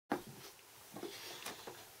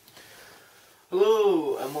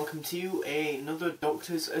Hello and welcome to another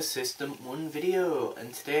Doctor's Assistant 1 video,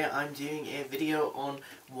 and today I'm doing a video on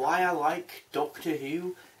why I like Doctor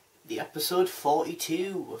Who, the episode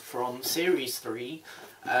 42 from series 3.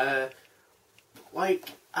 I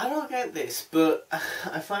don't get this, but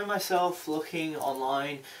I find myself looking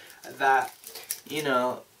online that,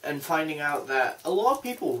 and finding out that a lot of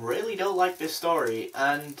people really don't like this story,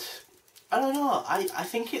 and I don't know, I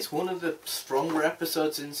think it's one of the stronger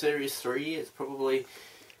episodes in Series 3. It's probably,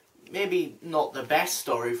 maybe not the best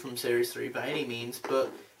story from Series 3 by any means, but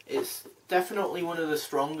it's definitely one of the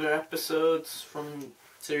stronger episodes from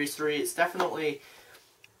Series 3. It's definitely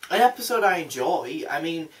an episode I enjoy. I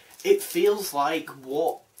mean, it feels like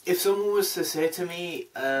if someone was to say to me,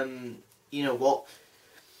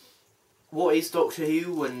 what is Doctor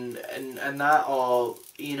Who and that, or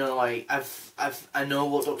I know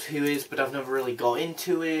what Doctor Who is, but I've never really got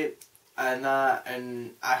into it and that,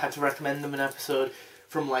 and I had to recommend them an episode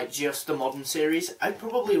from like just the modern series, I'd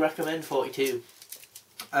probably recommend 42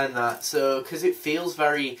 and that. So because it feels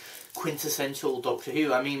very quintessential Doctor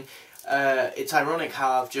Who. I mean, it's ironic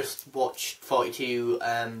how I've just watched 42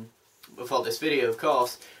 before this video, of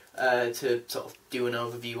course, to sort of do an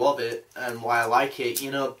overview of it and why I like it,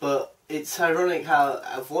 but it's ironic how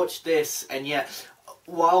I've watched this, and yet a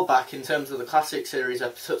while back in terms of the classic series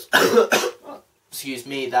episodes, excuse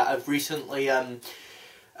me, that I've recently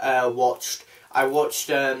watched. I watched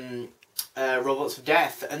Robots of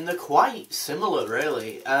Death, and they're quite similar,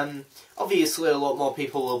 really. Obviously, a lot more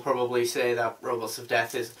people will probably say that Robots of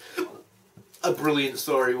Death is a brilliant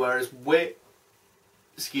story, whereas way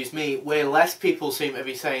less people seem to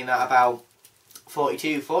be saying that about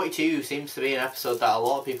 42. 42 seems to be an episode that a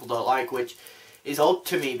lot of people don't like, which is odd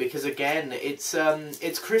to me because, again, it's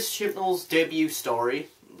Chris Chibnall's debut story,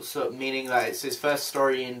 so meaning that it's his first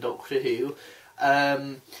story in Doctor Who,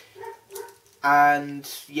 and I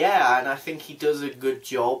think he does a good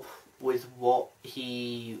job with what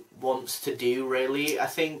he wants to do. Really, I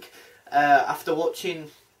think after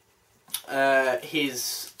watching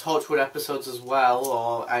his Torchwood episodes as well,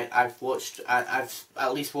 or I've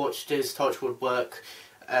at least watched his Torchwood work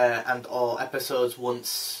or episodes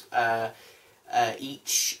once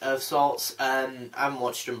each of sorts. I haven't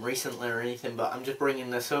watched them recently or anything, but I'm just bringing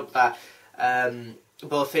this up that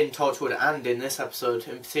both in Torchwood and in this episode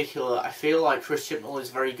in particular, I feel like Chris Chibnall is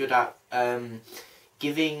very good at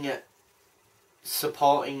giving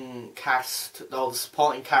supporting cast, or the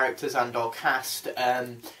supporting characters and or cast,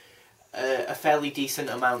 a fairly decent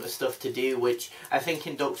amount of stuff to do, which I think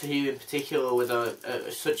in Doctor Who in particular, with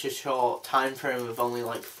such a short time frame of only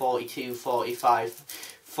like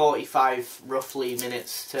 45 roughly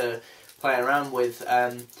minutes to play around with,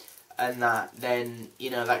 and that, then,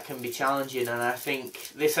 that can be challenging. And I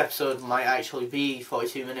think this episode might actually be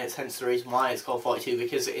 42 minutes, hence the reason why it's called 42,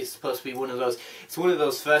 because it's supposed to be one of those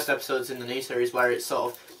first episodes in the new series where it's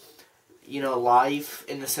sort of, live,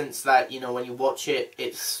 in the sense that, when you watch it,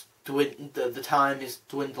 it's the time is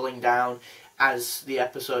dwindling down as the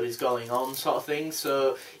episode is going on, sort of thing.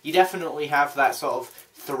 So you definitely have that sort of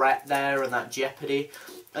threat there and that jeopardy.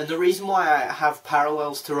 And the reason why I have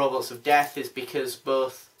parallels to Robots of Death is because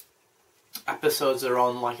both episodes are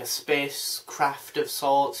on like a spacecraft of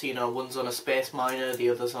sorts. One's on a space miner,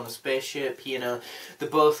 the other's on a spaceship. They're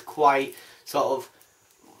both quite sort of,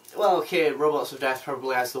 well, okay, Robots of Death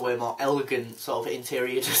probably has the way more elegant sort of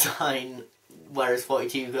interior design, whereas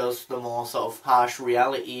 42 goes for the more sort of harsh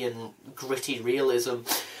reality and gritty realism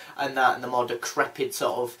and that, and the more decrepit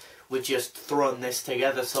sort of, we're just throwing this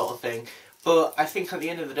together sort of thing. But I think at the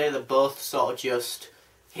end of the day, they're both sort of just,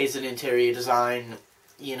 here's an interior design,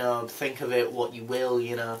 think of it what you will,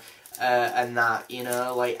 and that,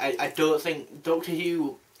 I don't think Doctor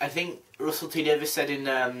Who, I think Russell T Davies said in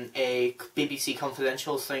a BBC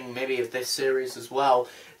Confidential thing, maybe of this series as well,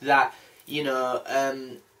 that,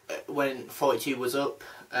 when 42 was up,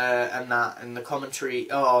 and the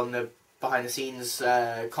commentary, on the behind the scenes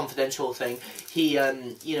confidential thing, he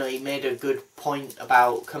he made a good point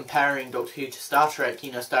about comparing Doctor Who to Star Trek.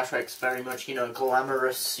 Star Trek's very much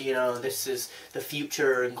glamorous, this is the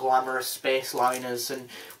future and glamorous space liners, and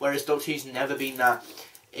whereas Doctor Who's never been that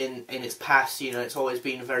in its past. It's always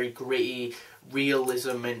been very gritty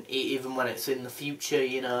realism, and even when it's in the future,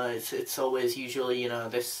 it's always usually,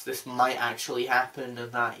 this might actually happen,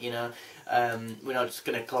 and that, we're not just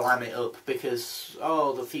going to glam it up because,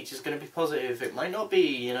 oh, the future's going to be positive. It might not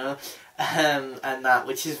be, and that,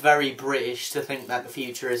 which is very British to think that the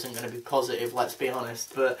future isn't going to be positive, let's be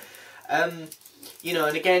honest. But and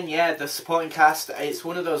again, yeah, the supporting cast, it's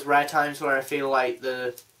one of those rare times where I feel like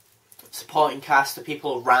the supporting cast, the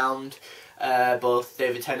people around both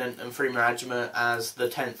David Tennant and Freema Agyeman as the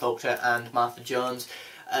 10th Doctor and Martha Jones,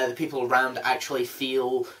 the people around actually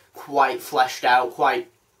feel quite fleshed out, quite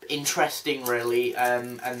interesting really,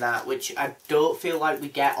 and that, which I don't feel like we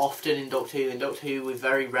get often in Doctor Who. In Doctor Who we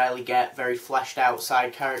very rarely get very fleshed out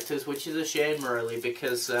side characters, which is a shame really,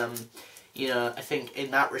 because you know, I think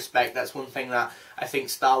in that respect that's one thing that I think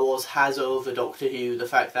Star Wars has over Doctor Who, the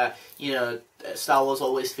fact that, you know, Star Wars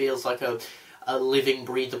always feels like a living,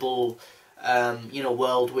 breathable you know,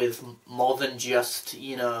 world with more than just,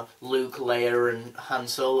 you know, Luke, Leia and Han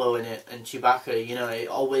Solo in it, and Chewbacca. You know, it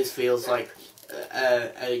always feels like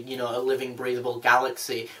you know, a living, breathable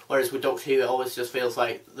galaxy, whereas with Doctor Who it always just feels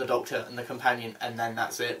like the Doctor and the companion, and then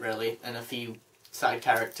that's it really, and a few side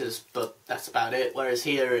characters, but that's about it. Whereas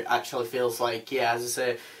here it actually feels like, yeah, as I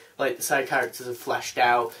say, like the side characters are fleshed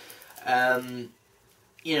out.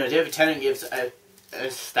 You know, David Tennant gives a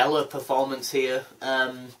stellar performance here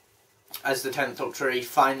as the 10th Doctor. He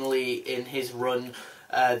finally, in his run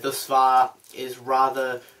thus far, is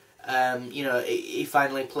rather you know, he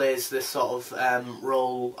finally plays this sort of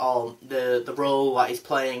role, or the role that he's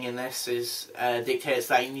playing in this is dictates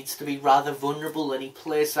that he needs to be rather vulnerable, and he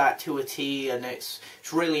plays that to a T, and it's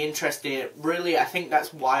really interesting. It really, I think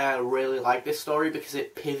that's why I really like this story, because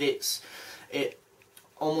it pivots. It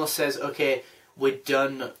almost says, okay, we're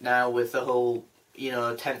done now with the whole, you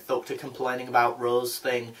know, 10th Doctor complaining about Rose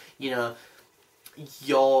thing. You know,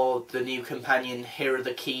 you're the new companion, here are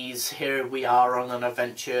the keys, here we are on an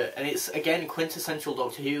adventure. And it's, again, quintessential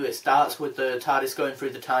Doctor Who. It starts with the TARDIS going through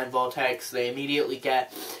the time vortex. They immediately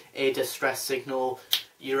get a distress signal.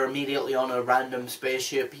 You're immediately on a random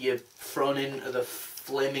spaceship. You're thrown into the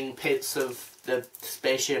flaming pits of the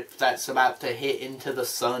spaceship that's about to hit into the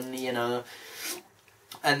sun, you know.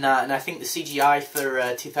 And I think the CGI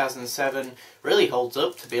for 2007 really holds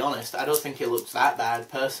up, to be honest. I don't think it looks that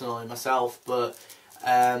bad, personally, myself, but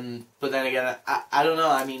then again, I don't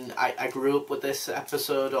know. I mean, I grew up with this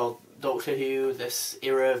episode of Doctor Who, this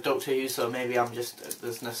era of Doctor Who, so maybe I'm just,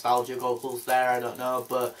 there's nostalgia goggles there, I don't know,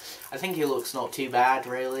 but I think it looks not too bad,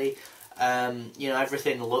 really. You know,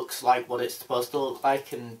 everything looks like what it's supposed to look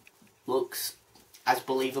like, and looks as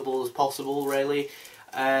believable as possible, really.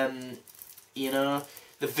 You know,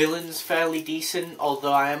 the villain's fairly decent,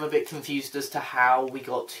 although I am a bit confused as to how we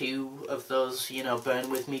got two of those, you know,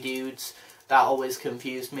 burn with me dudes. That always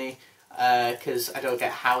confused me, because I don't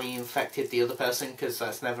get how he infected the other person, because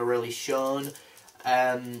that's never really shown.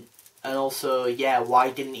 And also, yeah,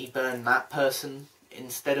 why didn't he burn that person?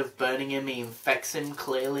 Instead of burning him, he infects him,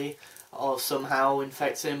 clearly, or somehow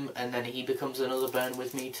infects him, and then he becomes another burn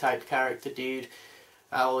with me type character dude.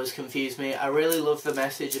 That always confused me. I really love the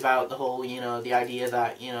message about the whole, you know, the idea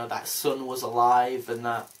that, you know, that sun was alive, and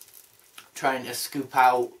that trying to scoop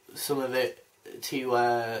out some of it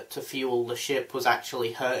to fuel the ship was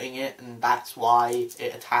actually hurting it, and that's why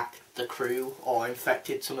it attacked the crew, or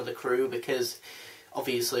infected some of the crew, because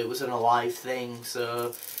obviously it was an alive thing.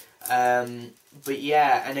 So, but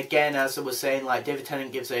yeah, and again, as I was saying, like, David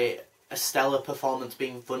Tennant gives a stellar performance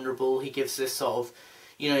being vulnerable. He gives this sort of,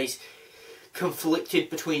 you know, he's conflicted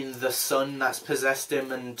between the sun that's possessed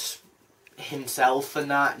him and himself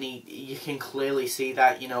and that, and you can clearly see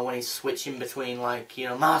that, you know, when he's switching between, like, you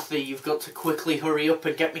know, Martha, you've got to quickly hurry up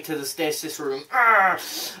and get me to the stasis room,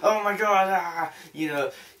 oh my god, you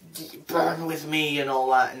know, burn with me and all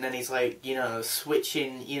that, and then he's like, you know,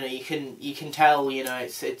 switching, you know, you can tell, you know,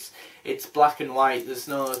 it's black and white, there's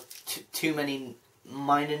no too many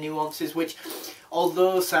minor nuances, which,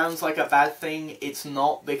 although sounds like a bad thing, it's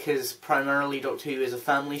not, because primarily Doctor Who is a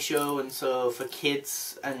family show, and so for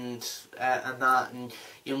kids and that, and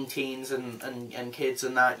young teens and kids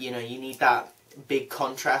and that, you know, you need that big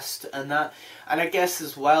contrast and that. And I guess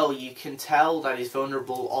as well, you can tell that he's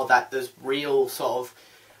vulnerable, or that there's real sort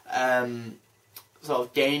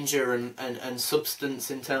of danger and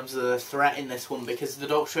substance in terms of the threat in this one, because the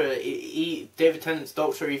Doctor, David Tennant's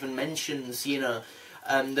Doctor even mentions, you know,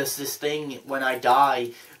 there's this thing when I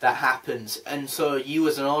die that happens, and so you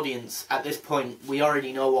as an audience at this point, we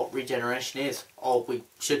already know what regeneration is, or we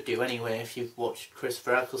should do anyway if you've watched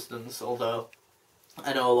Christopher Eccleston's, although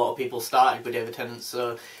I know a lot of people started with David Tennant,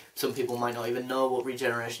 so some people might not even know what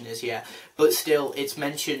regeneration is yet, but still, it's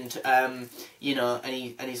mentioned, you know,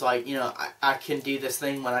 and he's like, you know, I can do this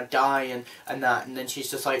thing when I die, and that, and then she's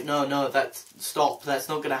just like, no, stop, that's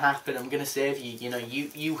not going to happen, I'm going to save you, you know,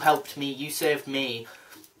 you helped me, you saved me,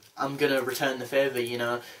 I'm going to return the favour, you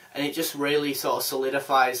know, and it just really sort of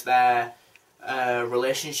solidifies their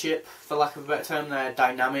relationship, for lack of a better term, their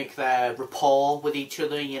dynamic, their rapport with each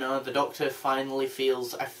other, you know. The Doctor finally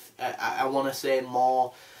feels, I want to say,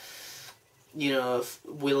 more you know,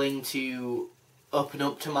 willing to open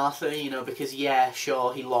up to Martha, you know, because yeah,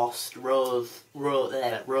 sure, he lost Rose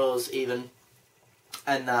even,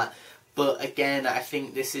 and that. But again, I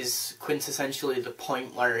think this is quintessentially the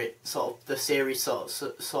point where the series sort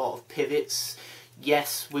of pivots.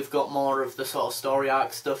 Yes, we've got more of the sort of story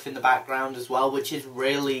arc stuff in the background as well, which is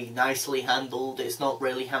really nicely handled. It's not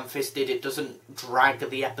really ham-fisted. It doesn't drag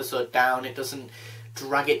the episode down. It doesn't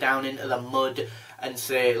drag it down into the mud and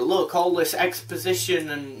say, look, all this exposition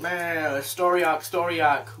and story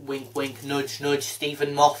arc, wink, wink, nudge, nudge,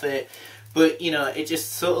 Stephen Moffat. But, you know, it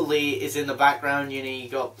just subtly is in the background. You know, you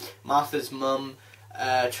got Martha's mum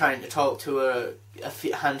trying to talk to her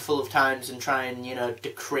a handful of times and try and, you know,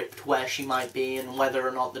 decrypt where she might be and whether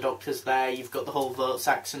or not the Doctor's there. You've got the whole Vote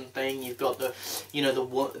Saxon thing. You've got the, you know,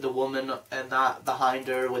 the woman and that behind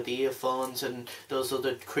her with the earphones and those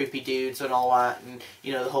other creepy dudes and all that, and,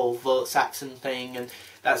 you know, the whole Vote Saxon thing, and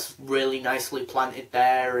that's really nicely planted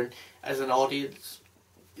there. And as an audience,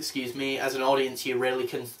 you're really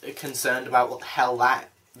concerned about what the hell that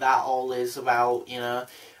all is about, you know,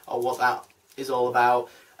 or what that is all about.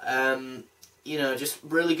 You know, just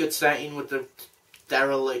really good setting with the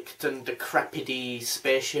derelict and decrepit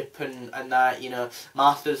spaceship and that, you know.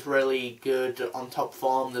 Martha's really good, on top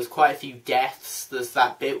form. There's quite a few deaths. There's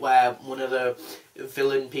that bit where one of the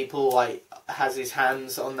villain people, like, has his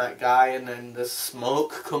hands on that guy and then there's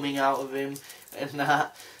smoke coming out of him and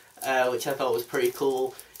that, which I thought was pretty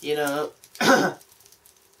cool. You know,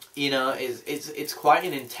 you know, it's quite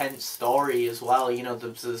an intense story as well. You know,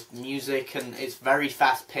 there's music and it's very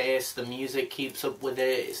fast paced. The music keeps up with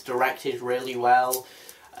it. It's directed really well.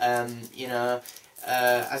 You know,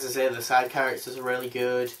 as I say, the side characters are really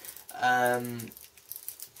good.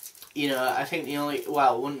 You know, I think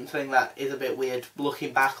one thing that is a bit weird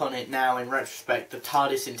looking back on it now in retrospect, the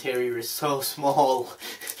TARDIS interior is so small.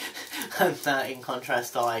 And that in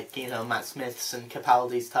contrast to, like, you know, Matt Smith's and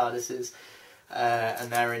Capaldi's TARDISes and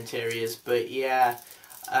their interiors. But yeah,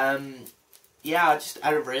 I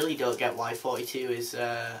really don't get why 42 is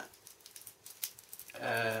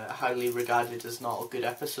highly regarded as not a good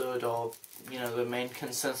episode, or, you know, the main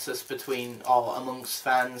consensus between or amongst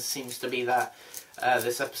fans seems to be that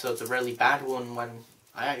this episode's a really bad one, when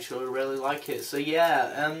I actually really like it. So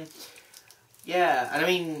yeah, yeah, and I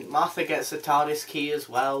mean, Martha gets a TARDIS key as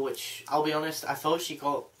well, which, I'll be honest, I thought she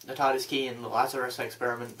got the TARDIS key in the Lazarus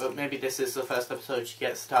Experiment, but maybe this is the first episode she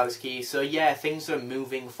gets the TARDIS key. So yeah, things are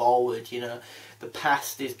moving forward, you know. The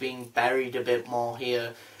past is being buried a bit more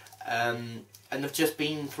here, and they've just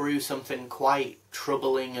been through something quite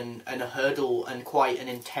troubling and a hurdle and quite an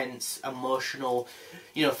intense, emotional,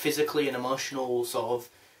 you know, physically and emotional sort of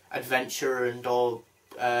adventure and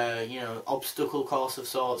you know, obstacle course of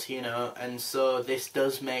sorts, you know, and so this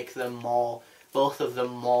does make them both of them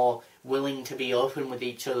more willing to be open with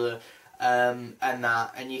each other, and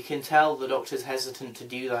you can tell the Doctor's hesitant to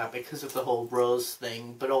do that because of the whole Rose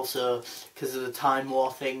thing, but also because of the Time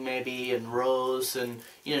War thing maybe, and Rose, and,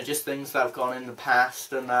 you know, just things that have gone in the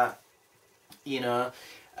past and that, you know.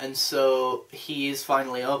 And so he is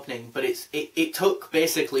finally opening, but it took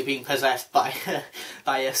basically being possessed by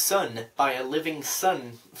a living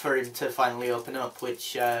son for him to finally open up,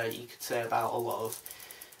 which you could say about a lot of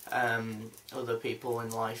other people in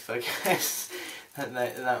life, I guess.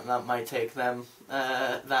 that might take them.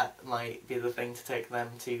 That might be the thing to take them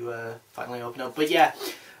to finally open up. But yeah,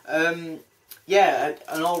 yeah,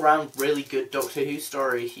 an all-round really good Doctor Who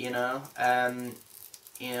story. You know,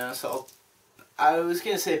 sort of. I was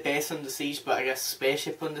going to say Base Under Siege, but I guess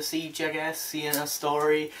Spaceship Under Siege, I guess, you know,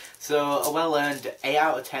 story. So a well-earned 8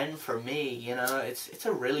 out of 10 for me, you know. It's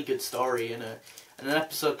a really good story and an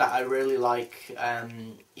episode that I really like.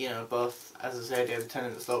 You know, both, as I say, David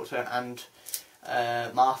Tennant as Doctor and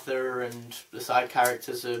Martha and the side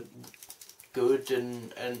characters are good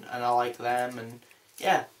and I like them. And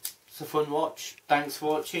yeah, it's a fun watch. Thanks for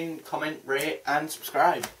watching. Comment, rate and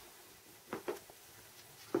subscribe.